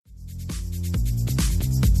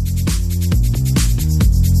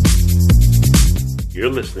You're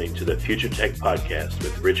listening to the Future Tech Podcast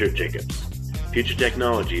with Richard Jacobs. Future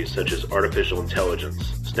technologies such as artificial intelligence,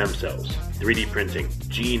 stem cells, 3D printing,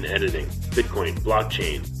 gene editing, Bitcoin,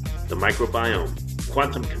 blockchain, the microbiome,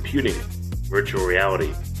 quantum computing, virtual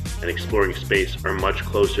reality, and exploring space are much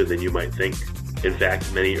closer than you might think. In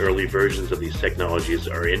fact, many early versions of these technologies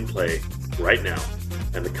are in play right now,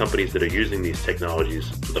 and the companies that are using these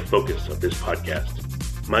technologies are the focus of this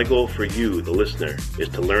podcast. My goal for you, the listener, is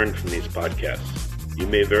to learn from these podcasts. You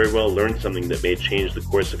may very well learn something that may change the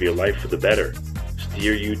course of your life for the better,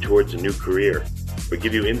 steer you towards a new career, or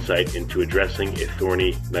give you insight into addressing a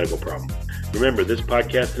thorny medical problem. Remember, this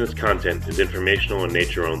podcast and its content is informational in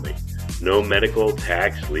nature only. No medical,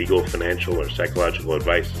 tax, legal, financial, or psychological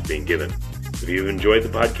advice is being given. If you've enjoyed the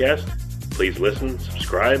podcast, please listen,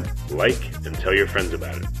 subscribe, like, and tell your friends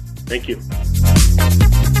about it. Thank you.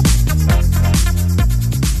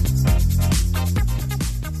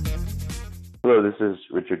 Hello, this is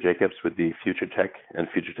Richard Jacobs with the Future Tech and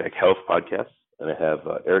Future Tech Health podcast, and I have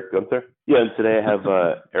Eric Gunther. Yeah, and today I have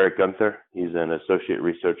Eric Gunther. He's an associate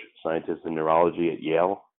research scientist in neurology at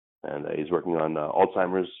Yale, and he's working on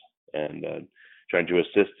Alzheimer's and trying to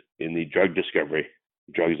assist in the drug discovery,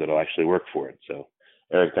 drugs that will actually work for it. So,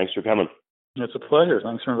 Eric, thanks for coming. It's a pleasure.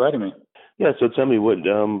 Thanks for inviting me. Yeah, so tell me,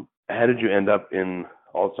 how did you end up in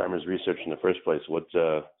Alzheimer's research in the first place? What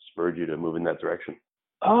spurred you to move in that direction?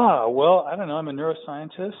 Well, I don't know. I'm a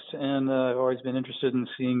neuroscientist, and I've always been interested in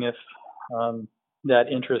seeing if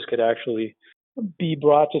that interest could actually be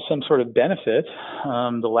brought to some sort of benefit.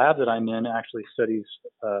 The lab that I'm in actually studies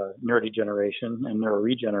neurodegeneration and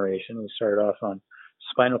neuroregeneration. We started off on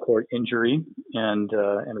spinal cord injury and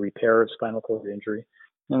repair of spinal cord injury.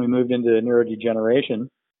 Then we moved into neurodegeneration.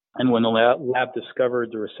 And when the lab discovered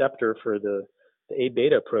the receptor for the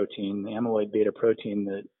A-beta protein, the amyloid beta protein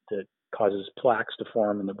that causes plaques to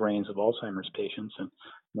form in the brains of Alzheimer's patients, and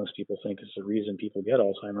most people think it's the reason people get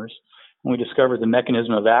Alzheimer's. When we discovered the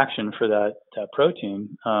mechanism of action for that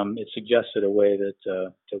protein, it suggested a way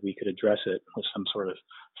that we could address it with some sort of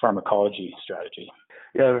pharmacology strategy.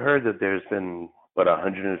 Yeah, I've heard that there's been,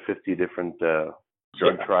 150 different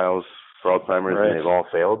drug trials for Alzheimer's, right, and they've all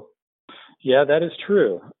failed? Yeah, that is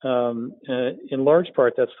true. In large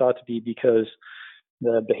part, that's thought to be because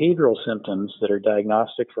the behavioral symptoms that are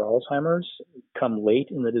diagnostic for Alzheimer's come late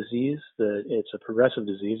in the disease. It's a progressive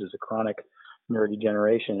disease, it's a chronic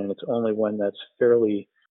neurodegeneration, and it's only when that's fairly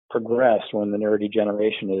progressed, when the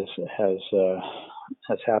neurodegeneration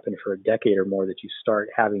has happened for a decade or more, that you start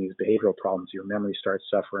having these behavioral problems. Your memory starts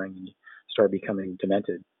suffering, and you start becoming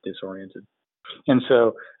demented, disoriented. And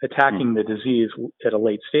so attacking the disease at a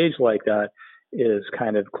late stage like that is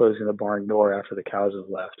kind of closing the barn door after the cows have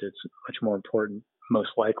left. It's much more important,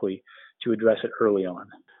 most likely, to address it early on.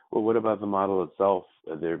 Well, what about the model itself?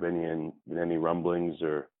 Have there been any rumblings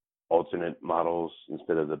or alternate models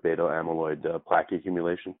instead of the beta amyloid plaque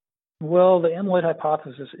accumulation? Well, the amyloid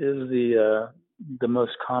hypothesis is the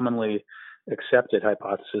most commonly accepted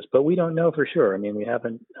hypothesis, but we don't know for sure. I mean, we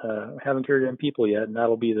haven't cured it in people yet, and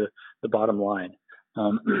that'll be the bottom line.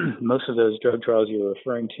 Most of those drug trials you were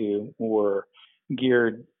referring to were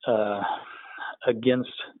geared against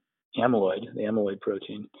amyloid, the amyloid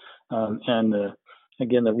protein.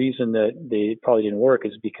 Again, the reason that they probably didn't work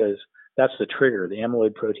is because that's the trigger. The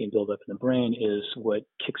amyloid protein buildup in the brain is what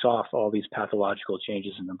kicks off all these pathological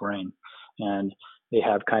changes in the brain. And they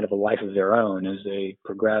have kind of a life of their own as they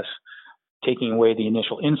progress. Taking away the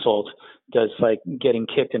initial insult does like getting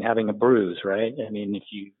kicked and having a bruise, right? I mean, if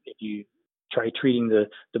you try treating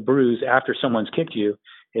the bruise after someone's kicked you,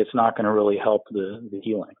 it's not going to really help the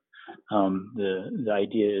healing. The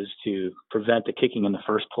idea is to prevent the kicking in the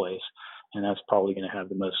first place, and that's probably going to have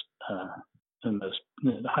the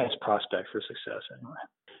highest prospect for success anyway.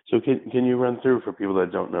 So can you run through, for people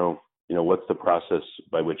that don't know, what's the process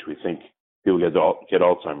by which we think people get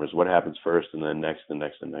Alzheimer's? What happens first, and then next, and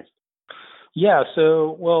next, and next? Yeah.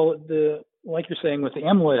 So, like you're saying with the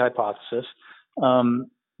amyloid hypothesis,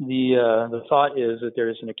 the thought is that there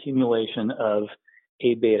is an accumulation of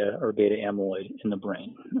A-beta or beta amyloid in the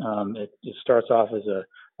brain. It starts off as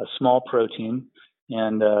a small protein,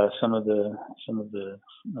 and some of the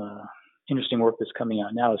interesting work that's coming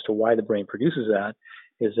out now as to why the brain produces that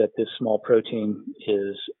is that this small protein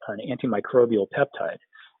is an antimicrobial peptide.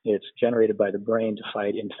 It's generated by the brain to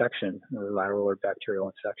fight infection, or viral or bacterial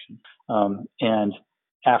infection. And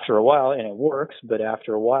after a while, and it works, but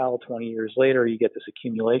after a while, 20 years later, you get this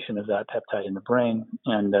accumulation of that peptide in the brain,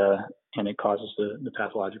 and it causes the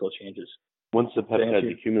pathological changes. Once the peptide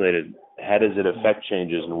is accumulated, how does it affect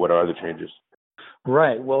changes, and what are the changes?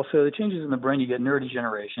 Right. Well, so the changes in the brain, you get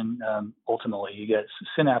neurodegeneration. Ultimately, you get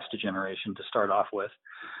synapse degeneration to start off with.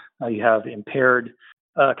 You have impaired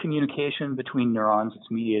communication between neurons.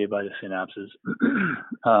 It's mediated by the synapses.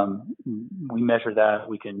 We measure that.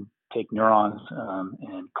 We can take neurons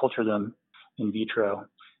and culture them in vitro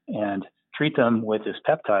and treat them with this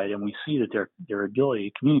peptide, and we see that their ability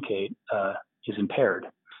to communicate is impaired.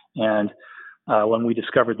 And when we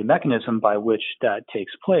discovered the mechanism by which that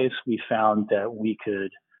takes place, we found that we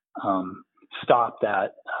could stop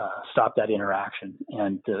that interaction,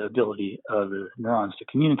 and the ability of the neurons to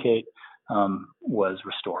communicate was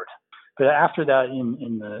restored. But after that,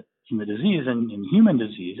 in the disease, and in human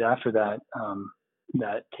disease, after that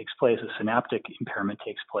that takes place, a synaptic impairment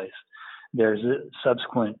takes place. There's a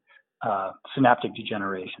subsequent synaptic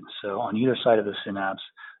degeneration. So on either side of the synapse,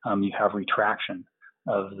 you have retraction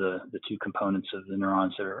of the two components of the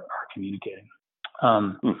neurons that are communicating.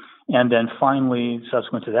 And then finally,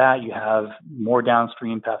 subsequent to that, you have more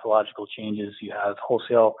downstream pathological changes. You have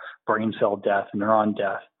wholesale brain cell death, neuron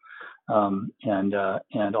death, and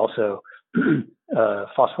also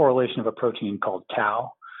phosphorylation of a protein called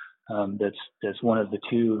tau. That's one of the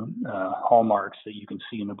two hallmarks that you can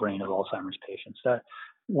see in the brain of Alzheimer's patients. That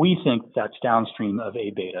we think that's downstream of A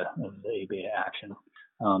beta, of the A beta action.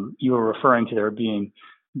 You were referring to there being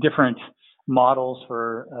different models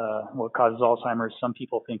for what causes Alzheimer's. Some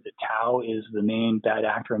people think that tau is the main bad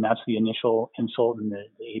actor, and that's the initial insult, and the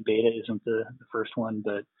A beta isn't the first one.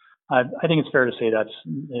 But I think it's fair to say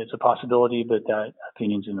it's a possibility, but that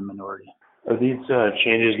opinion's in the minority. Are these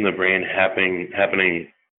changes in the brain happening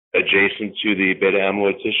adjacent to the beta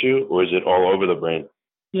amyloid tissue, or is it all over the brain?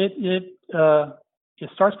 It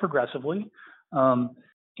starts progressively,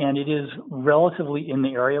 and it is relatively in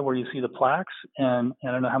the area where you see the plaques. And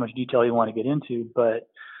I don't know how much detail you want to get into, but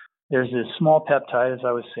there's this small peptide, as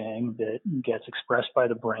I was saying, that gets expressed by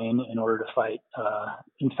the brain in order to fight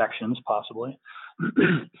infections, possibly.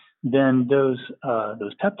 Then those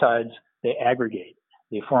peptides, they aggregate.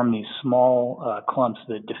 They form these small clumps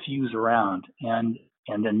that diffuse around, and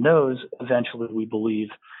then those eventually, we believe,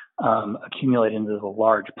 accumulate into the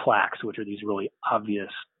large plaques, which are these really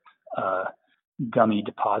obvious gummy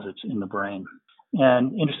deposits in the brain.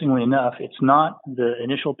 And interestingly enough, it's not the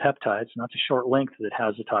initial peptides, not the short length that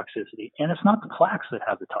has the toxicity, and it's not the plaques that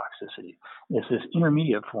have the toxicity. It's this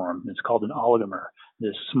intermediate form that's called an oligomer,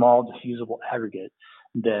 this small diffusible aggregate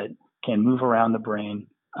that can move around the brain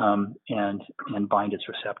and bind its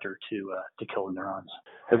receptor to kill the neurons.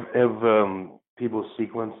 Have people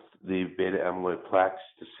sequenced the beta amyloid plaques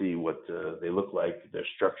to see what they look like, their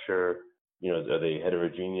structure? Are they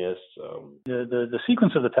heterogeneous? The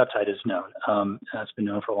sequence of the peptide is known. That's been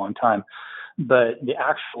known for a long time. But the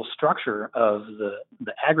actual structure of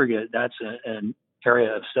the aggregate, that's an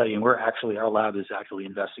area of study. And our lab is actually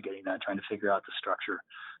investigating that, trying to figure out the structure,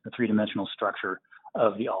 the three-dimensional structure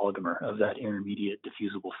of the oligomer, of that intermediate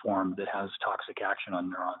diffusible form that has toxic action on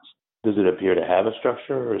neurons. Does it appear to have a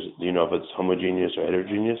structure, or do you know if it's homogeneous or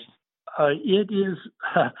heterogeneous? It is.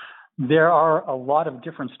 There are a lot of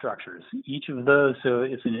different structures. Each of those, so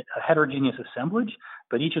it's a heterogeneous assemblage,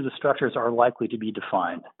 but each of the structures are likely to be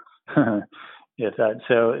defined. So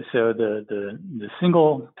the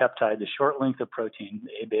single peptide, the short length of protein,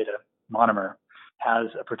 the A beta monomer,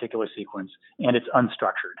 has a particular sequence, and it's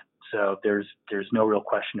unstructured. So there's no real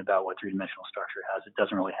question about what three-dimensional structure it has. It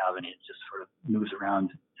doesn't really have any. It just sort of moves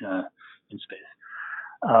around in space.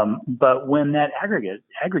 But when that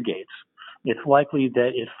aggregates, it's likely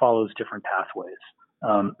that it follows different pathways.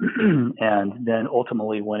 And then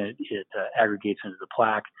ultimately when it aggregates into the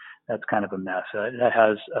plaque, that's kind of a mess. That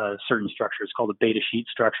has certain structures called a beta sheet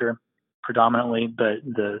structure predominantly, but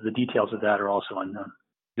the details of that are also unknown.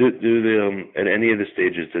 At any of the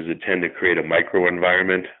stages, does it tend to create a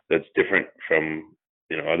microenvironment that's different from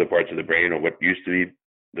other parts of the brain, or what used to be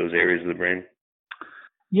those areas of the brain?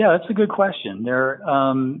 Yeah, that's a good question. There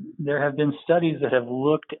have been studies that have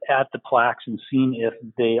looked at the plaques and seen if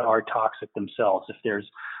they are toxic themselves, if there's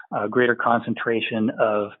a greater concentration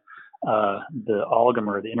of the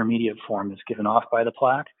oligomer, the intermediate form that's given off by the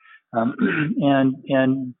plaque.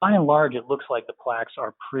 And by and large, it looks like the plaques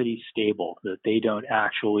are pretty stable, that they don't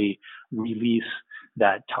actually release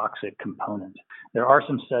that toxic component. There are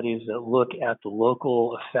some studies that look at the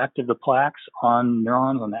local effect of the plaques on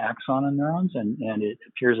neurons, on the axon of neurons, and it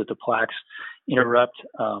appears that the plaques interrupt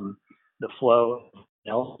the flow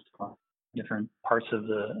of different parts of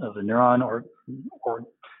the neuron, or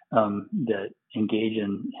that engage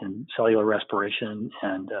in cellular respiration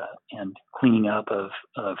and cleaning up of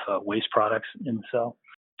waste products in the cell.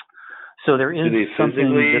 So there is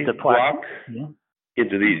something that the plaque. Yeah. Yeah,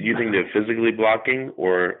 do you think they're physically blocking,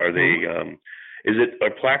 or are they?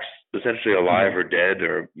 Are plaques essentially alive or dead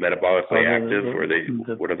or metabolically active, or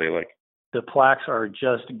what are they like? The plaques are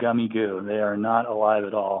just gummy goo. They are not alive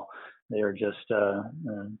at all. They are just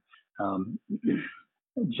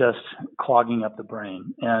clogging up the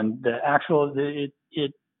brain. And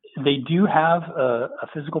they do have a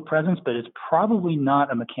physical presence, but it's probably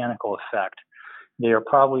not a mechanical effect. They are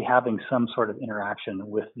probably having some sort of interaction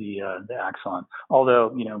with the axon.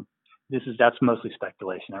 Although, that's mostly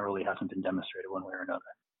speculation. That really hasn't been demonstrated one way or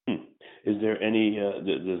another. Is there any?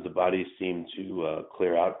 Does the body seem to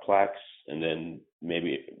clear out plaques, and then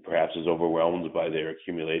maybe perhaps is overwhelmed by their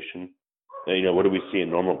accumulation? What do we see in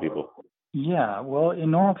normal people? Yeah, well, in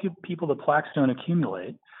normal people, the plaques don't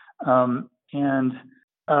accumulate, and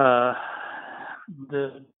the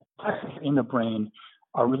plaques in the brain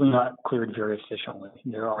are really not cleared very efficiently.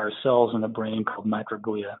 There are cells in the brain called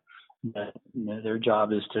microglia that their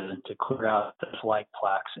job is to clear out the like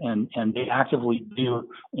plaques, and they actively do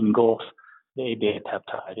engulf the A-beta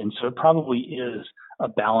peptide. And so it probably is a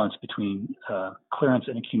balance between clearance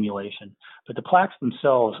and accumulation. But the plaques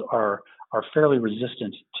themselves are fairly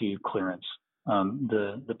resistant to clearance.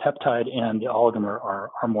 The peptide and the oligomer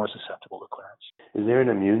are more susceptible to clearance. Is there an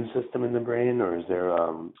immune system in the brain, or is there?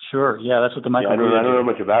 Sure. Yeah, that's what the microglia. I don't know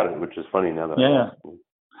much about it, which is funny now that. Yeah.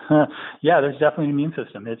 Yeah, there's definitely an immune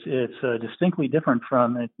system. It's distinctly different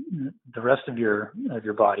from the rest of your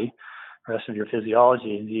body, the rest of your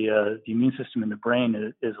physiology. The immune system in the brain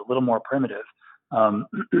is a little more primitive. The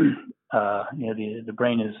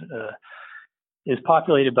brain is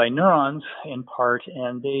populated by neurons in part,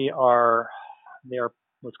 and they are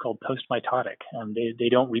what's called postmitotic, and they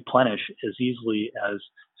don't replenish as easily as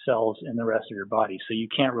cells in the rest of your body. So you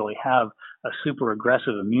can't really have a super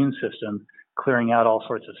aggressive immune system clearing out all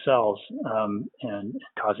sorts of cells and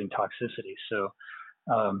causing toxicity. So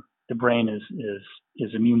the brain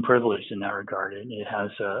is immune privileged in that regard. It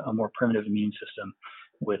has a more primitive immune system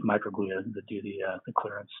with microglia that do the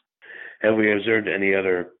clearance. Have we observed any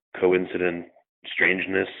other coincident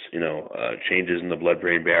strangeness, changes in the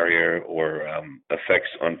blood-brain barrier or effects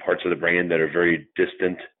on parts of the brain that are very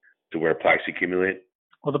distant to where plaques accumulate?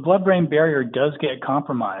 Well, the blood-brain barrier does get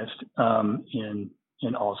compromised in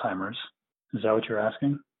Alzheimer's. Is that what you're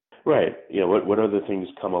asking? Right. What other things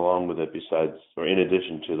come along with it besides, or in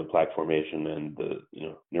addition to the plaque formation and the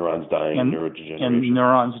neurons dying and neurodegeneration? And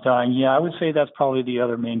neurons dying. Yeah, I would say that's probably the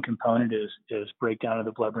other main component is breakdown of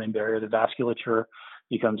the blood-brain barrier. The vasculature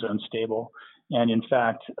becomes unstable. And in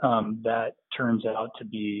fact, that turns out to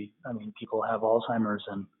be, people have Alzheimer's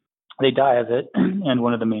and they die of it. And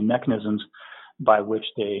one of the main mechanisms by which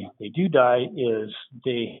they do die is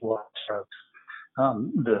they will have strokes.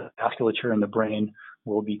 The vasculature in the brain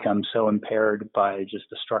will become so impaired by just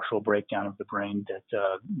the structural breakdown of the brain that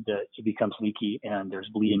it becomes leaky and there's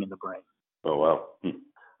bleeding in the brain. Oh, wow.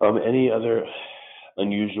 Any other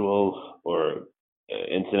unusual or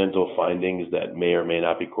incidental findings that may or may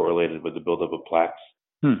not be correlated with the buildup of plaques?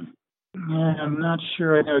 I'm not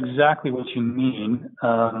sure I know exactly what you mean.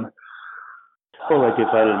 Well, like if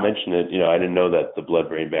I didn't mention it, I didn't know that the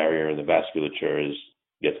blood-brain barrier and the vasculature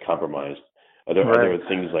gets compromised. Are there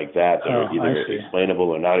things like that are either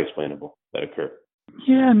explainable or not explainable that occur?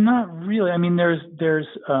 Yeah, not really. There's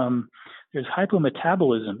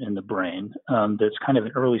hypometabolism in the brain that's kind of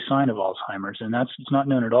an early sign of Alzheimer's, and it's not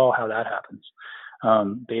known at all how that happens.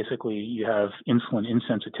 Basically, you have insulin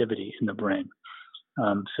insensitivity in the brain.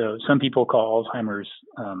 So some people call Alzheimer's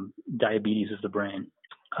diabetes of the brain,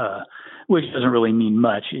 which doesn't really mean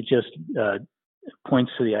much. It just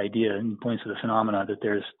points to the idea and points to the phenomena that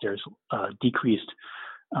there's decreased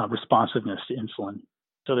responsiveness to insulin.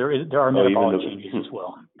 So there are metabolic changes as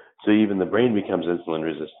well. So even the brain becomes insulin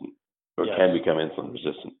resistant, or can become insulin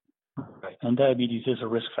resistant. Right. And diabetes is a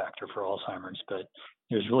risk factor for Alzheimer's, but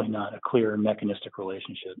there's really not a clear mechanistic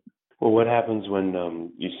relationship. Well, what happens when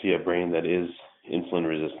you see a brain that is insulin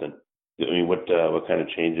resistant? What kind of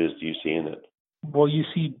changes do you see in it? Well, you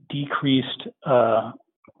see decreased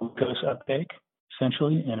glucose uptake,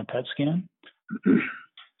 essentially, in a PET scan.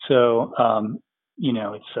 So,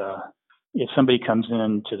 it's if somebody comes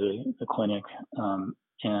into the clinic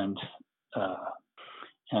and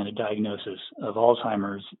a diagnosis of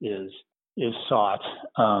Alzheimer's is sought,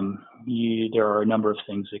 there are a number of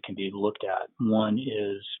things that can be looked at. One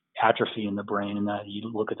is atrophy in the brain, and that you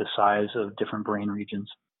look at the size of different brain regions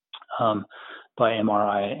by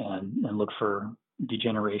MRI and look for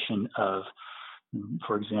degeneration of,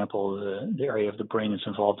 for example, the area of the brain that's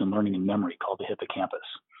involved in learning and memory called the hippocampus.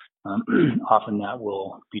 Often that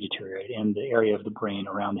will be deteriorated, and the area of the brain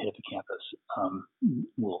around the hippocampus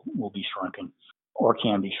will be shrunken. or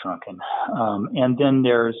can be shrunken. And then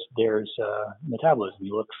there's metabolism.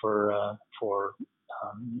 You look for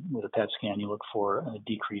with a PET scan, you look for a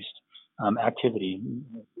decreased activity,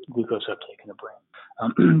 glucose uptake in the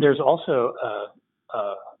brain. There's also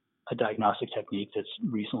a diagnostic technique that's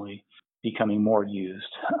recently becoming more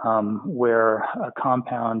used, where a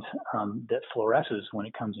compound that fluoresces when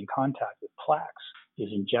it comes in contact with plaques is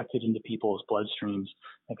injected into people's bloodstreams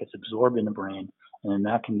that gets absorbed in the brain, and then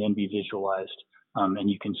that can then be visualized, and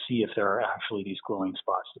you can see if there are actually these glowing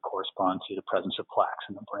spots that correspond to the presence of plaques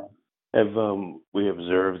in the brain. Have we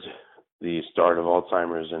observed the start of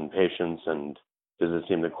Alzheimer's in patients, and does it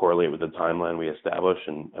seem to correlate with the timeline we establish,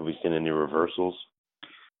 and have we seen any reversals?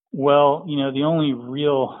 Well, the only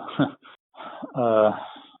real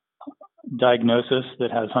diagnosis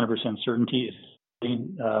that has 100% certainty is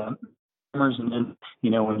Alzheimer's, and then,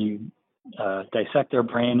 when you dissect their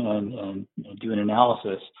brain and do an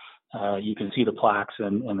analysis, you can see the plaques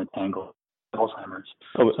and the tangle of Alzheimer's.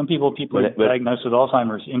 Some people are diagnosed with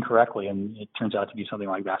Alzheimer's incorrectly, and it turns out to be something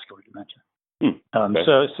like vascular dementia. Okay.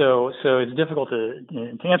 So it's difficult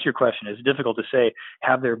to answer your question. It's difficult to say,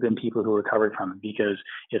 have there been people who recovered from it? Because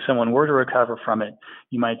if someone were to recover from it,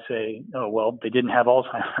 you might say, oh, well, they didn't have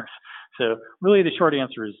Alzheimer's. So really the short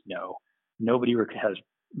answer is no. Nobody has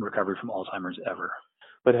recovered from Alzheimer's ever.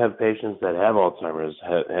 But have patients that have Alzheimer's,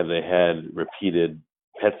 have they had repeated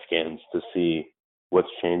PET scans to see what's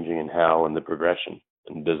changing and how and the progression?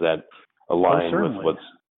 And does that align with what's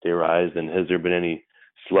theorized? And has there been any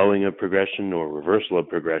slowing of progression or reversal of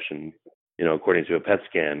progression, according to a PET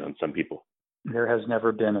scan on some people? There has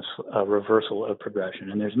never been a reversal of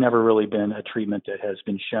progression, and there's never really been a treatment that has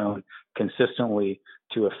been shown consistently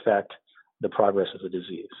to affect the progress of the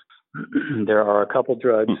disease. There are a couple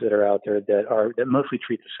drugs that are out there that mostly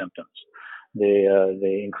treat the symptoms.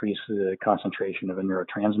 They increase the concentration of a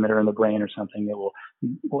neurotransmitter in the brain or something that will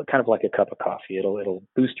kind of like a cup of coffee. It'll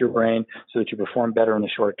boost your brain so that you perform better in the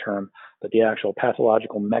short term, but the actual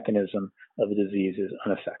pathological mechanism of the disease is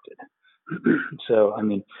unaffected. So,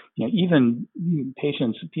 even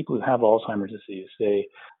people who have Alzheimer's disease, they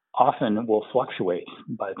often will fluctuate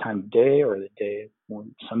by the time of day or the day.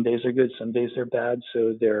 Some days are good, some days they're bad.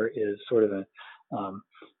 So there is sort of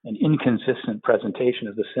an inconsistent presentation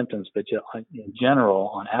of the symptoms, but in general,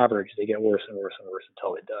 on average, they get worse and worse and worse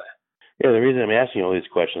until they die. Yeah, the reason I'm asking all these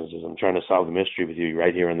questions is I'm trying to solve the mystery with you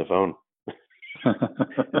right here on the phone.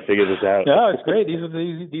 Figure this out. No, it's great.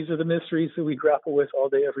 These are the mysteries that we grapple with all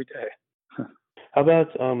day, every day. How about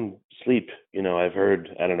sleep? I've heard,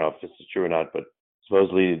 I don't know if this is true or not, but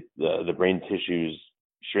supposedly the brain tissues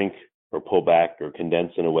shrink or pull back or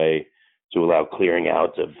condense in a way to allow clearing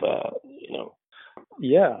out of,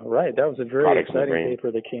 Yeah, right. That was a very exciting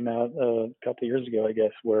paper that came out a couple of years ago, I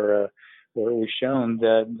guess, where it was shown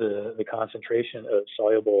that the concentration of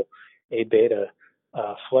soluble A beta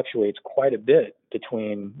fluctuates quite a bit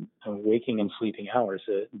between waking and sleeping hours.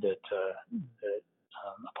 That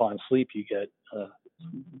upon sleep you get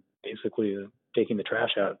basically taking the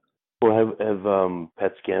trash out. Well, have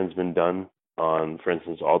PET scans been done on, for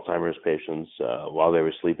instance, Alzheimer's patients while they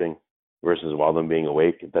were sleeping versus while them being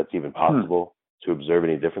awake? If that's even possible to observe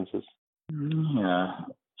any differences? Yeah.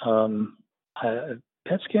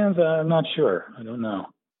 PET scans, I'm not sure. I don't know.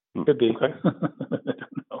 Could be. Okay. I don't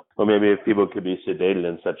know. Well, maybe if people could be sedated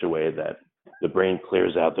in such a way that the brain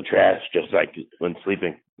clears out the trash, just like when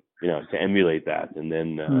sleeping, to emulate that, and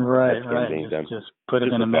then right. Just put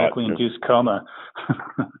it in a medically induced coma.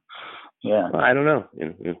 Yeah. Well, I don't know.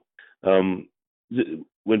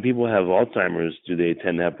 When people have Alzheimer's, do they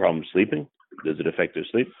tend to have problems sleeping? Does it affect their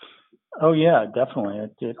sleep? Oh yeah,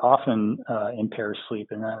 definitely. It often impairs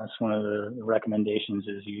sleep, and that's one of the recommendations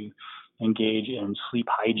is you engage in sleep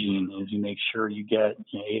hygiene, is you make sure you get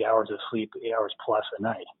 8 hours of sleep, 8 hours plus a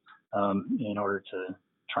night, in order to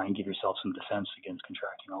try and give yourself some defense against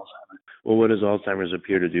contracting Alzheimer's. Well, what does Alzheimer's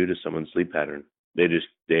appear to do to someone's sleep pattern? They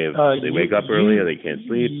wake up early, or they can't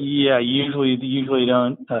sleep? Yeah, usually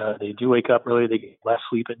don't. They do wake up early. They get less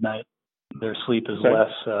sleep at night. Their sleep is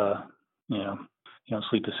less. You don't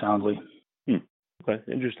sleep as soundly. Okay,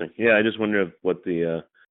 interesting. Yeah, I just wonder what the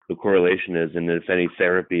correlation is, and if any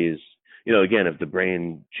therapies. Again, if the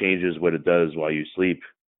brain changes what it does while you sleep,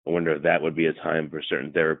 I wonder if that would be a time for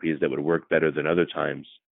certain therapies that would work better than other times.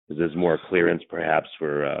 Is there's more clearance, perhaps,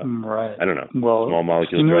 for right. I don't know, small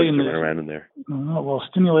molecule drugs to run around in there? Well,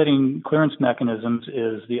 stimulating clearance mechanisms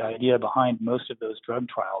is the idea behind most of those drug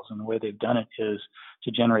trials, and the way they've done it is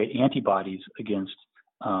to generate antibodies against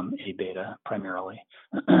A beta primarily,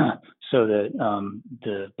 so that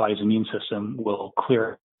the body's immune system will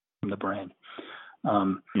clear from the brain.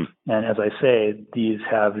 And as I say, these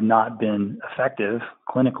have not been effective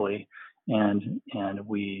clinically, and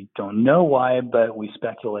we don't know why, but we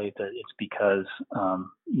speculate that it's because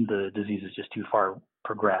the disease is just too far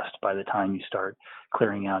progressed. By the time you start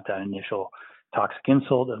clearing out that initial toxic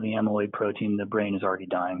insult of the amyloid protein, the brain is already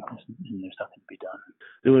dying, and there's nothing to be done.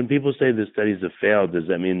 So when people say the studies have failed, does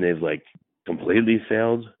that mean they've completely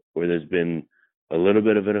failed, or there's been a little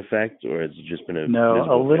bit of an effect, or it's just been a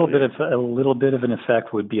little bit of an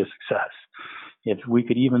effect would be a success. If we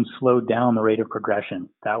could even slow down the rate of progression,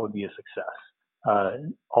 that would be a success.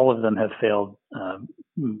 All of them have failed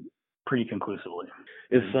pretty conclusively.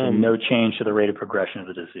 No change to the rate of progression of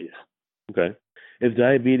the disease. Okay. If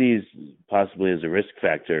diabetes possibly is a risk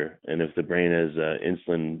factor, and if the brain has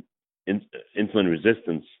insulin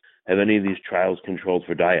resistance, have any of these trials controlled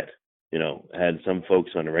for diet? Had some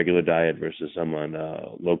folks on a regular diet versus some on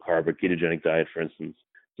a low carb or ketogenic diet, for instance,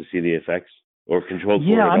 to see the effects, or controlled for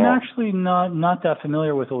it at all? I'm actually not that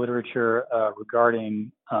familiar with the literature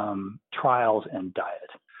regarding trials and diet.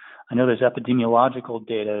 I know there's epidemiological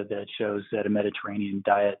data that shows that a Mediterranean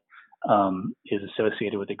diet is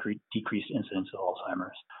associated with a decreased incidence of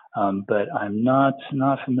Alzheimer's, but I'm not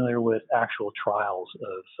familiar with actual trials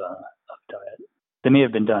of diet. They may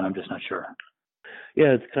have been done. I'm just not sure.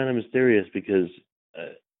 Yeah, it's kind of mysterious because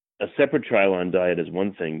a separate trial on diet is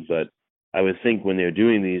one thing, but I would think when they're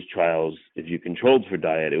doing these trials, if you controlled for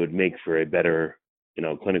diet, it would make for a better,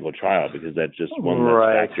 clinical trial, because that's just one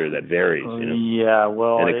less factor that varies. Yeah,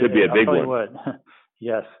 well, and it could be a big one. What.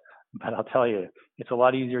 Yes, but I'll tell you, it's a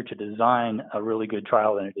lot easier to design a really good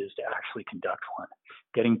trial than it is to actually conduct one.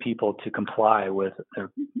 Getting people to comply with their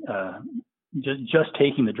just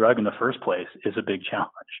taking the drug in the first place is a big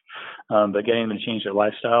challenge. But getting them to change their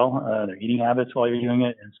lifestyle, their eating habits while you're doing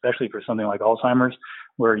it, and especially for something like Alzheimer's,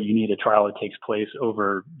 where you need a trial that takes place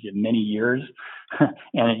over many years,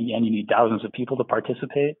 and you need thousands of people to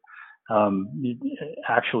participate,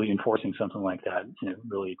 actually enforcing something like that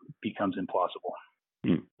really becomes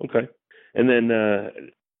implausible. Okay. And then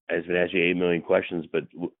I've been asking 8 million questions, but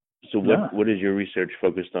so what is your research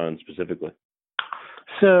focused on specifically?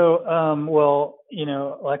 So,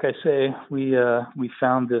 like I say, we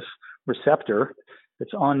found this receptor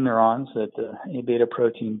that's on neurons that the A-beta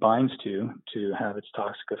protein binds to have its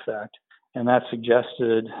toxic effect. And that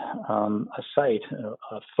suggested a site,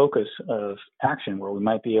 a focus of action where we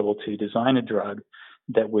might be able to design a drug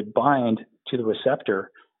that would bind to the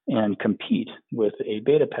receptor and compete with the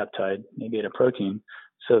A-beta peptide, A-beta protein,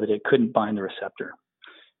 so that it couldn't bind the receptor.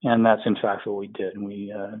 And that's in fact what we did. And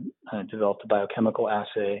we developed a biochemical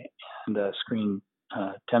assay and screened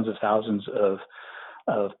tens of thousands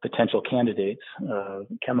of potential candidates,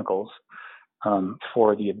 chemicals,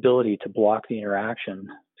 for the ability to block the interaction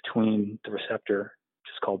between the receptor,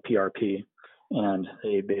 which is called PRP, and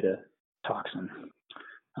the A-beta toxin.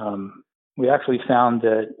 We actually found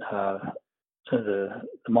that the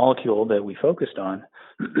molecule that we focused on,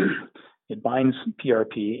 it binds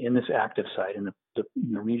PRP in this active site, in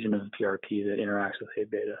the region of the PRP that interacts with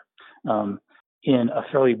A-beta, in a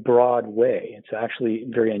fairly broad way. It's actually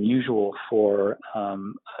very unusual for a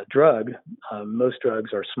drug. Most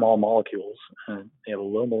drugs are small molecules, and they have a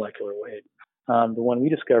low molecular weight. The one we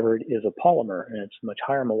discovered is a polymer, and it's much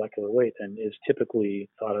higher molecular weight than is typically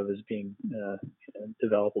thought of as being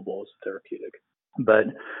developable as a therapeutic. But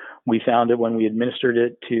we found that when we administered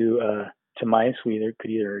it to mice, we could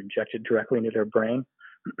either inject it directly into their brain,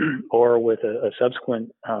 or with a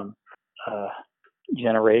subsequent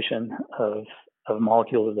generation of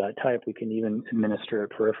molecules of that type, we can even administer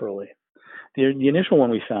it peripherally. The initial one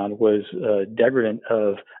we found was a degradant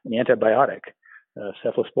of an antibiotic, a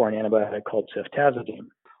cephalosporin antibiotic called ceftazidime.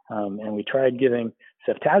 And we tried giving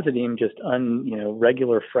ceftazidime, just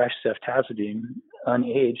regular fresh ceftazidime,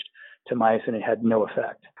 unaged, to mice, and it had no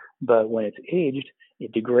effect. But when it's aged,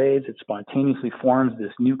 it degrades, it spontaneously forms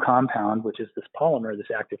this new compound, which is this polymer, this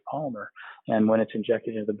active polymer. And when it's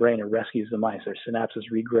injected into the brain, it rescues the mice. Their synapses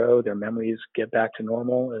regrow, their memories get back to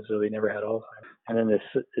normal as though they never had Alzheimer's. And then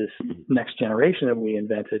this next generation that we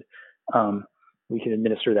invented, we can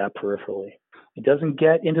administer that peripherally. It doesn't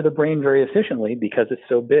get into the brain very efficiently because it's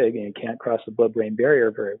so big and it can't cross the blood-brain barrier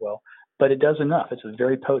very well, but it does enough. It's a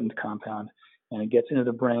very potent compound, and it gets into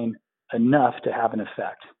the brain enough to have an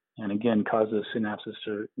effect, and again causes synapses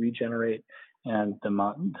to regenerate and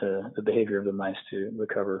the behavior of the mice to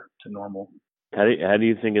recover to normal. How do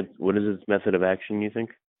you think what is its method of action, you think?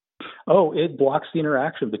 Oh, it blocks the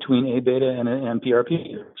interaction between A-beta and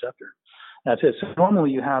PRP receptor. That's it. So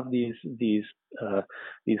normally you have these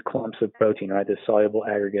clumps of protein, right? The soluble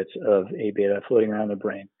aggregates of A-beta floating around the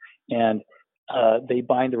brain, and they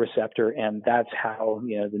bind the receptor, and that's how,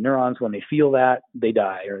 the neurons, when they feel that, they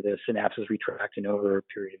die, or the synapses retract, and over a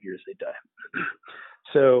period of years they die.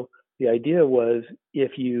 So the idea was,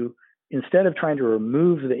 if you, instead of trying to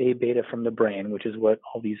remove the A beta from the brain, which is what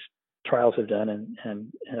all these trials have done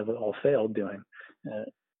and have all failed doing,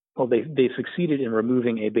 they succeeded in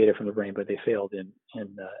removing A beta from the brain, but they failed in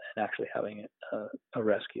actually having a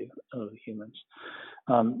rescue of humans.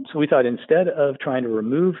 So we thought, instead of trying to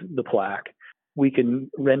remove the plaque, we can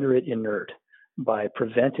render it inert by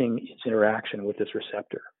preventing its interaction with this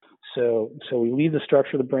receptor. So we leave the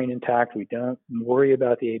structure of the brain intact. We don't worry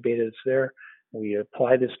about the A beta that's there. We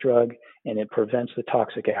apply this drug, and it prevents the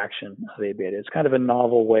toxic action of A beta. It's kind of a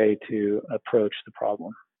novel way to approach the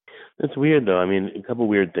problem. That's weird, though. I mean, a couple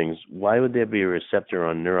weird things. Why would there be a receptor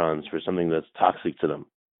on neurons for something that's toxic to them?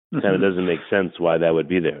 It kind of doesn't make sense why that would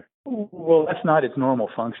be there. Well, that's not its normal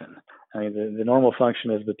function. I mean, the normal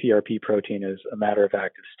function of the PRP protein is a matter of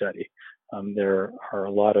active study. There are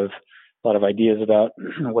a lot of ideas about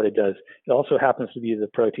what it does. It also happens to be the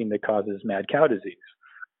protein that causes mad cow disease.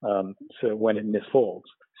 So when it misfolds,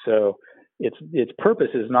 so its purpose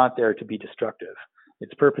is not there to be destructive.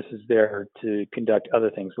 Its purpose is there to conduct other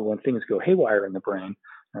things. But when things go haywire in the brain,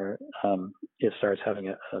 it starts having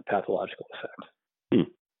a pathological effect.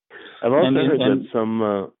 I've also heard that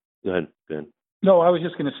some. Go ahead. No, I was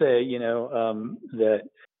just going to say, that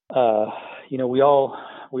we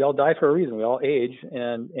all die for a reason. We all age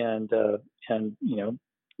and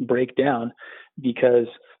break down because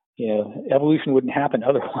evolution wouldn't happen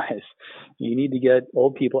otherwise. You need to get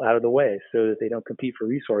old people out of the way so that they don't compete for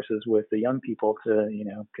resources with the young people to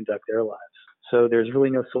conduct their lives. So there's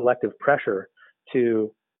really no selective pressure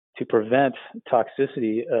to prevent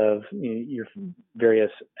toxicity of your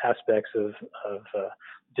various aspects of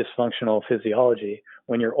dysfunctional physiology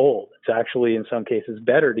when you're old. It's actually, in some cases,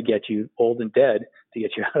 better to get you old and dead to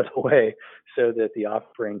get you out of the way so that the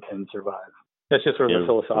offspring can survive. That's just sort of a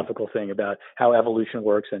philosophical thing about how evolution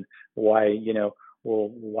works and why,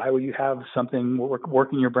 why would you have something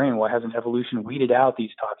work in your brain? Why hasn't evolution weeded out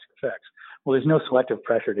these toxic effects? Well, there's no selective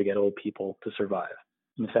pressure to get old people to survive.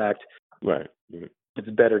 In fact, right. It's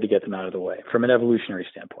better to get them out of the way from an evolutionary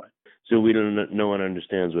standpoint. So no one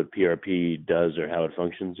understands what PRP does or how it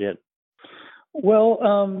functions yet? Well,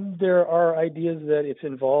 there are ideas that it's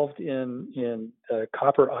involved in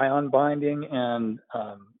copper ion binding and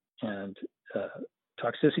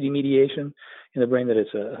toxicity mediation in the brain, that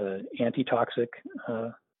it's a antitoxic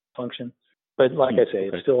function. But like I say,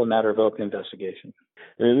 it's still a matter of open investigation.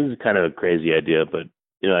 And this is kind of a crazy idea, but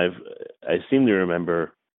I seem to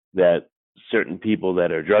remember that certain people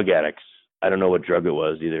that are drug addicts, I don't know what drug it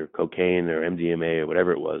was, either cocaine or MDMA or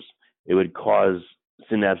whatever it was, it would cause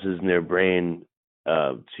synapses in their brain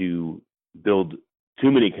to build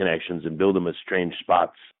too many connections and build them at strange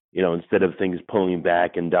spots. Instead of things pulling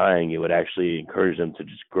back and dying, it would actually encourage them to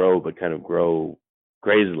just grow, but kind of grow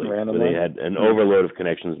crazily. Randomly. So they had an overload of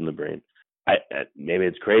connections in the brain. Maybe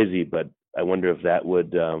it's crazy, but I wonder if that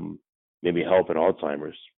would maybe help in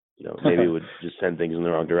Alzheimer's. Maybe it would just send things in the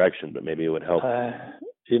wrong direction, but maybe it would help.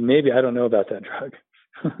 Maybe. I don't know about that drug.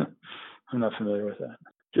 I'm not familiar with that.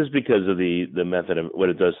 Just because of the method of what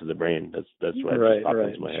it does to the brain. That's why it popped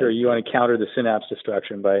into my head. Sure, you want to counter the synapse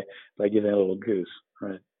destruction by giving it a little goose,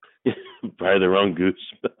 right? Probably the wrong goose.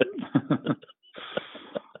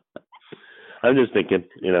 I'm just thinking,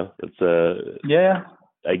 it's yeah.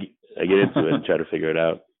 I get into it and try to figure it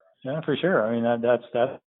out. Yeah, for sure. I mean, that's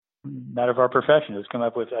that of our profession is come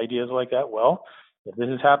up with ideas like that. Well, if this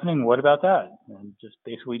is happening, what about that? And just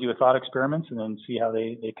basically do a thought experiments and then see how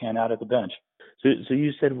they pan out at the bench. So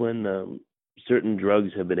you said when certain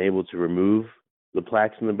drugs have been able to remove the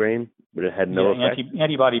plaques in the brain, but it had no effect?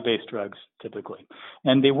 Antibody-based drugs, typically.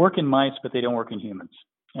 And they work in mice, but they don't work in humans.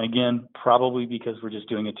 And again, probably because we're just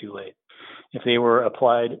doing it too late. If they were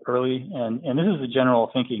applied early, and this is the general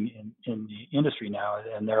thinking in the industry now,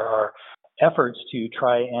 and there are efforts to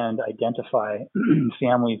try and identify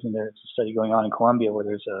families, and there's a study going on in Colombia where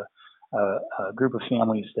there's a group of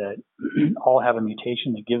families that all have a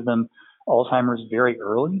mutation that give them Alzheimer's very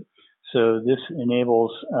early. So this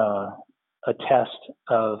enables a test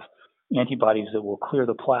of antibodies that will clear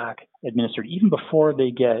the plaque administered even before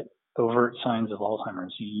they get overt signs of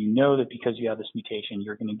Alzheimer's. You know that because you have this mutation,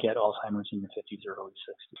 you're going to get Alzheimer's in your 50s or early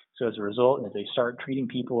 60s. So as a result, as they start treating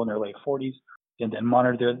people in their late 40s and then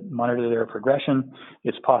monitor their progression,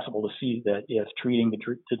 it's possible to see that if treating the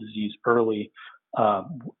disease early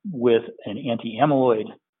with an anti-amyloid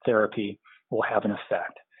therapy will have an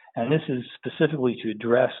effect. And this is specifically to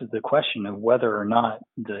address the question of whether or not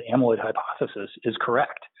the amyloid hypothesis is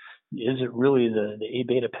correct. is it really the A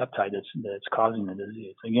beta peptide that's causing the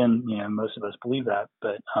disease? Again, most of us believe that,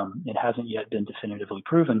 but it hasn't yet been definitively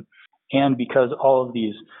proven. And because all of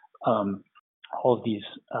these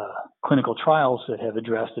clinical trials that have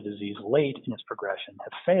addressed the disease late in its progression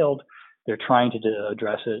have failed, they're trying to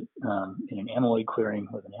address it with an amyloid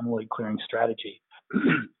clearing strategy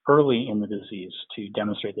early in the disease to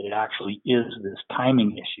demonstrate that it actually is this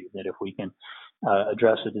timing issue, that if we can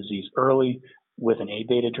address the disease early with an A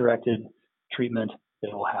beta directed treatment,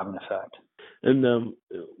 it will have an effect. And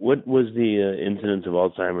what was the incidence of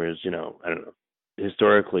Alzheimer's, I don't know,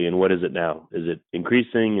 historically, and what is it now? Is it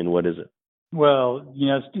increasing, and what is it? Well,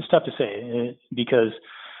 it's tough to say because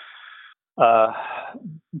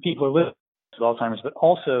people are living with Alzheimer's, but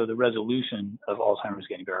also the resolution of Alzheimer's is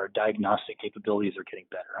getting better. Our diagnostic capabilities are getting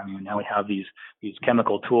better. I mean, now we have these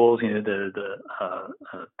chemical tools, the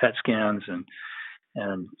PET scans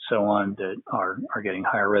and so on that are getting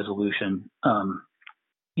higher resolution.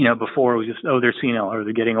 Before it was just, they're senile or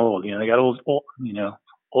they're getting old. They got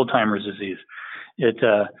old-timers disease. It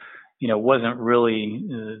wasn't really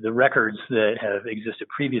the records that have existed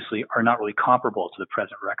previously are not really comparable to the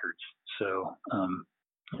present records. So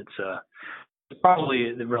it's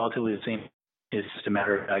probably relatively the same. It's just a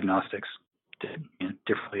matter of diagnostics,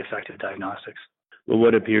 differently effective diagnostics. Well,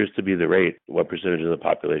 what appears to be the rate? What percentage of the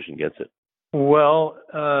population gets it? Well,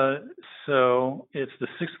 so it's the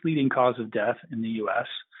sixth leading cause of death in the U.S.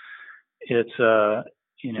 It's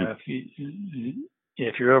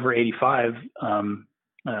if you're over 85,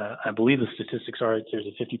 I believe the statistics are there's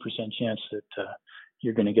a 50% chance that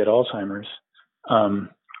you're going to get Alzheimer's.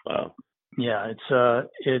 Wow. Yeah,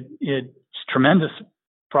 it's tremendous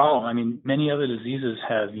problem. I mean, many other diseases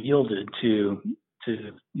have yielded to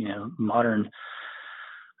modern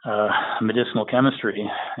medicinal chemistry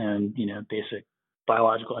and basic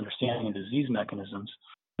biological understanding of disease mechanisms.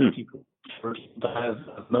 People die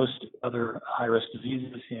of most other high-risk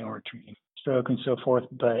diseases, or treating stroke and so forth.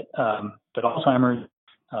 But Alzheimer's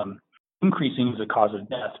increasing as a cause of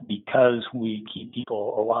death because we keep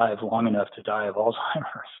people alive long enough to die of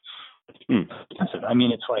Alzheimer's. I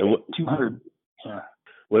mean, it's like 200. Yeah.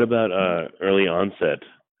 What about early onset?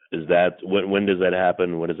 Is that when does that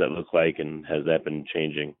happen? What does that look like? And has that been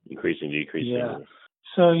changing, increasing, decreasing? Yeah.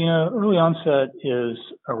 So early onset is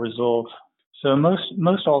a result. So most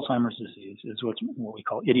Alzheimer's disease is what we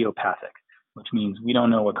call idiopathic, which means we don't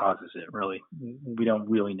know what causes it. Really, we don't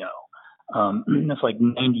really know. That's like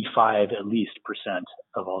 95 at least %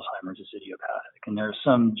 of Alzheimer's is idiopathic, and there are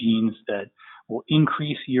some genes that will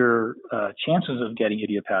increase your chances of getting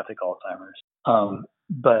idiopathic Alzheimer's.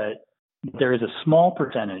 But there is a small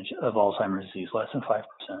percentage of Alzheimer's disease, less than 5%,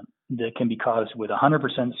 that can be caused with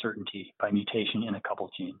 100% certainty by mutation in a couple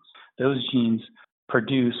genes. Those genes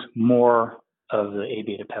produce more of the A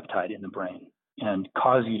beta peptide in the brain and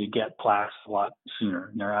cause you to get plaques a lot sooner.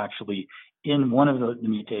 And they're actually in one of the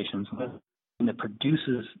mutations that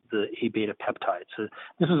produces the A beta peptide. So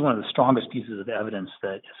this is one of the strongest pieces of evidence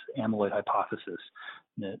that is amyloid hypothesis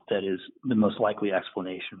that is the most likely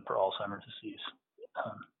explanation for Alzheimer's disease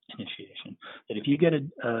initiation. That if you get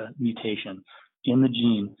a mutation in the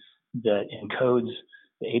gene that encodes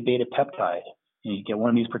the A beta peptide, and you get one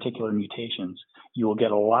of these particular mutations, you will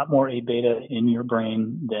get a lot more A beta in your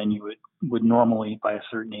brain than you would normally by a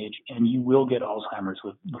certain age, and you will get Alzheimer's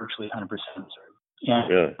with virtually 100% certainty.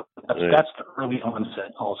 And that's the early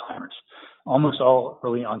onset Alzheimer's. Almost all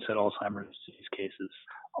early onset Alzheimer's disease cases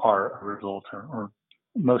are a result, or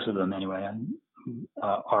most of them anyway,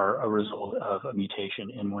 are a result of a mutation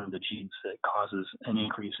in one of the genes that causes an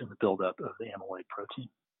increase in the buildup of the amyloid protein.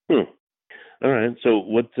 All right. So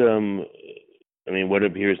what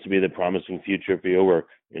appears to be the promising future for your work,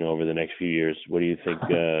 over the next few years? What do you think,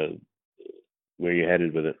 where you're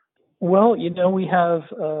headed with it? Well, we have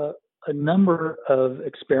a number of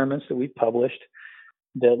experiments that we've published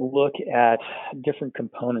that look at different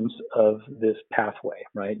components of this pathway,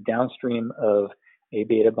 right? Downstream of A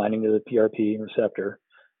beta binding to the PRP receptor,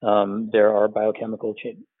 there are biochemical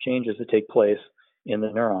changes that take place in the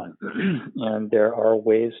neuron. And there are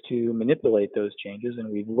ways to manipulate those changes, and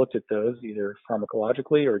we've looked at those either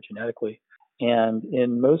pharmacologically or genetically. And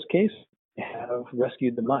in most cases, have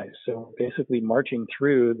rescued the mice. So basically marching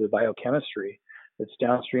through the biochemistry that's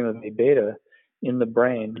downstream of A beta in the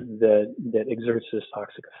brain that exerts this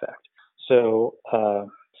toxic effect. So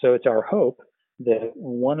it's our hope that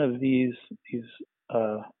one of these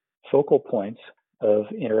focal points of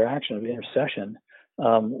interaction, of intercession,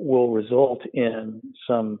 will result in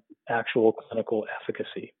some actual clinical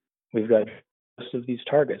efficacy. We've got of these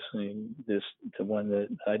targets. I mean, the one that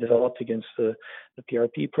I developed against the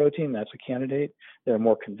PRP protein, that's a candidate. There are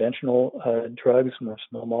more conventional drugs, more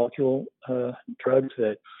small molecule drugs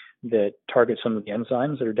that target some of the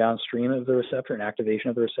enzymes that are downstream of the receptor and activation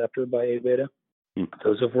of the receptor by A-beta.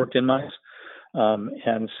 Those have worked in mice.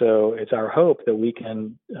 And so it's our hope that we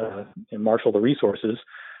can marshal the resources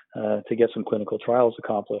to get some clinical trials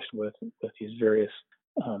accomplished with these various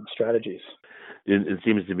strategies. It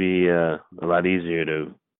seems to be a lot easier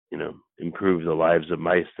to, improve the lives of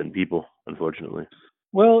mice than people, unfortunately.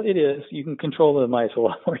 Well, it is. You can control the mice a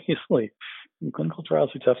lot more easily. Clinical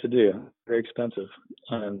trials are tough to do, very expensive.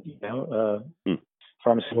 And,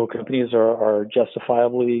 pharmaceutical companies are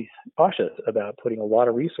justifiably cautious about putting a lot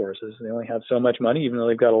of resources. They only have so much money, even though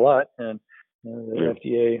they've got a lot. And the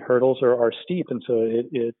FDA hurdles are steep. And so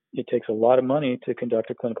it takes a lot of money to conduct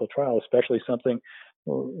a clinical trial, especially something,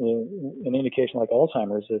 an indication like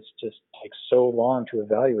Alzheimer's, that just takes so long to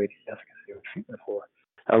evaluate the efficacy of treatment for.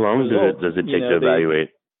 How long does it take to evaluate?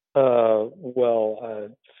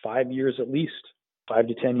 5 years at least, 5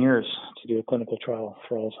 to 10 years to do a clinical trial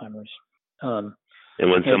for Alzheimer's. And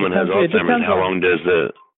when someone has Alzheimer's, how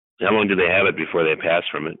long do they have it before they pass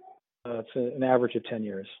from it? It's an average of 10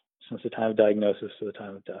 years since the time of diagnosis to the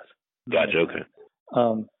time of death. Gotcha. Okay.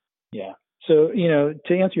 Yeah. So,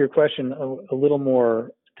 to answer your question a little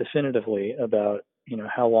more definitively about,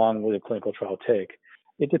 how long will a clinical trial take,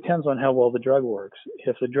 it depends on how well the drug works.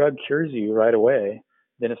 If the drug cures you right away,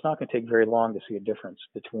 then it's not going to take very long to see a difference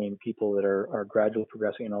between people that are gradually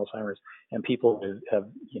progressing in Alzheimer's and people who have,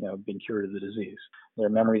 been cured of the disease. Their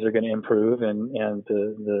memories are going to improve, and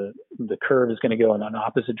the curve is going to go in an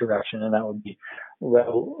opposite direction, and that would be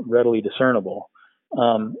readily discernible.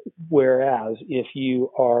 Whereas if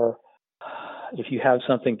you have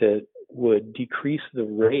something that would decrease the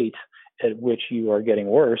rate at which you are getting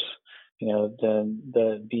worse,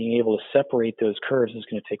 then being able to separate those curves is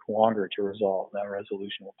going to take longer to resolve. That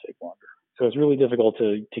resolution will take longer. So it's really difficult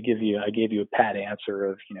to give you. I gave you a pat answer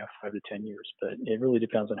of 5 to 10 years, but it really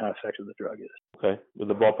depends on how effective the drug is. Okay, well,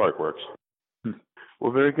 the ballpark works.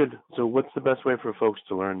 Well, very good. So what's the best way for folks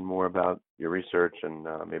to learn more about your research and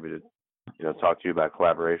maybe to talk to you about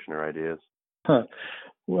collaboration or ideas?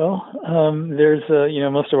 Well, there's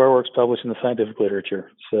most of our work's published in the scientific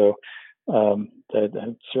literature, so. I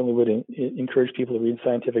certainly would encourage people to read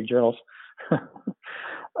scientific journals.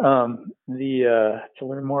 To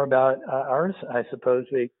learn more about ours, I suppose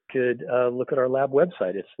they could look at our lab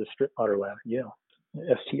website. It's the Strittmatter Lab, Yale.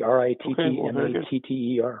 STRITTMATTER.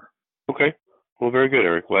 Okay. Well, very good,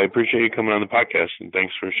 Eric. Well, I appreciate you coming on the podcast, and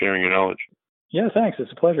thanks for sharing your knowledge. Yeah, thanks.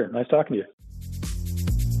 It's a pleasure. Nice talking to you.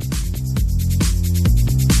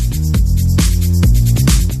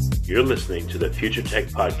 You're listening to the Future Tech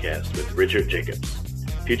Podcast with Richard Jacobs.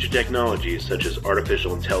 Future technologies such as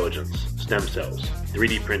artificial intelligence, stem cells,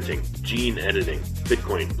 3D printing, gene editing,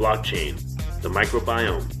 Bitcoin, blockchain, the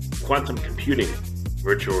microbiome, quantum computing,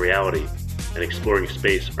 virtual reality, and exploring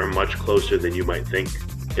space are much closer than you might think.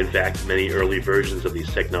 In fact, many early versions of these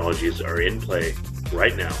technologies are in play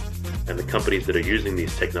right now, and the companies that are using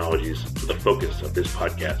these technologies are the focus of this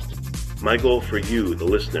podcast. My goal for you, the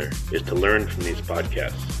listener, is to learn from these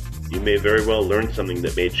podcasts. You may very well learn something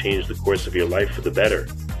that may change the course of your life for the better,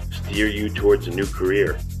 steer you towards a new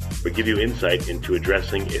career, or give you insight into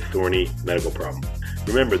addressing a thorny medical problem.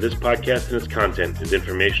 Remember, this podcast and its content is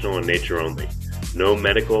informational in nature only. No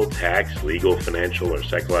medical, tax, legal, financial, or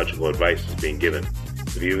psychological advice is being given.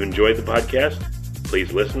 If you've enjoyed the podcast,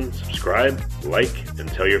 please listen, subscribe, like, and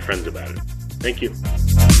tell your friends about it. Thank you.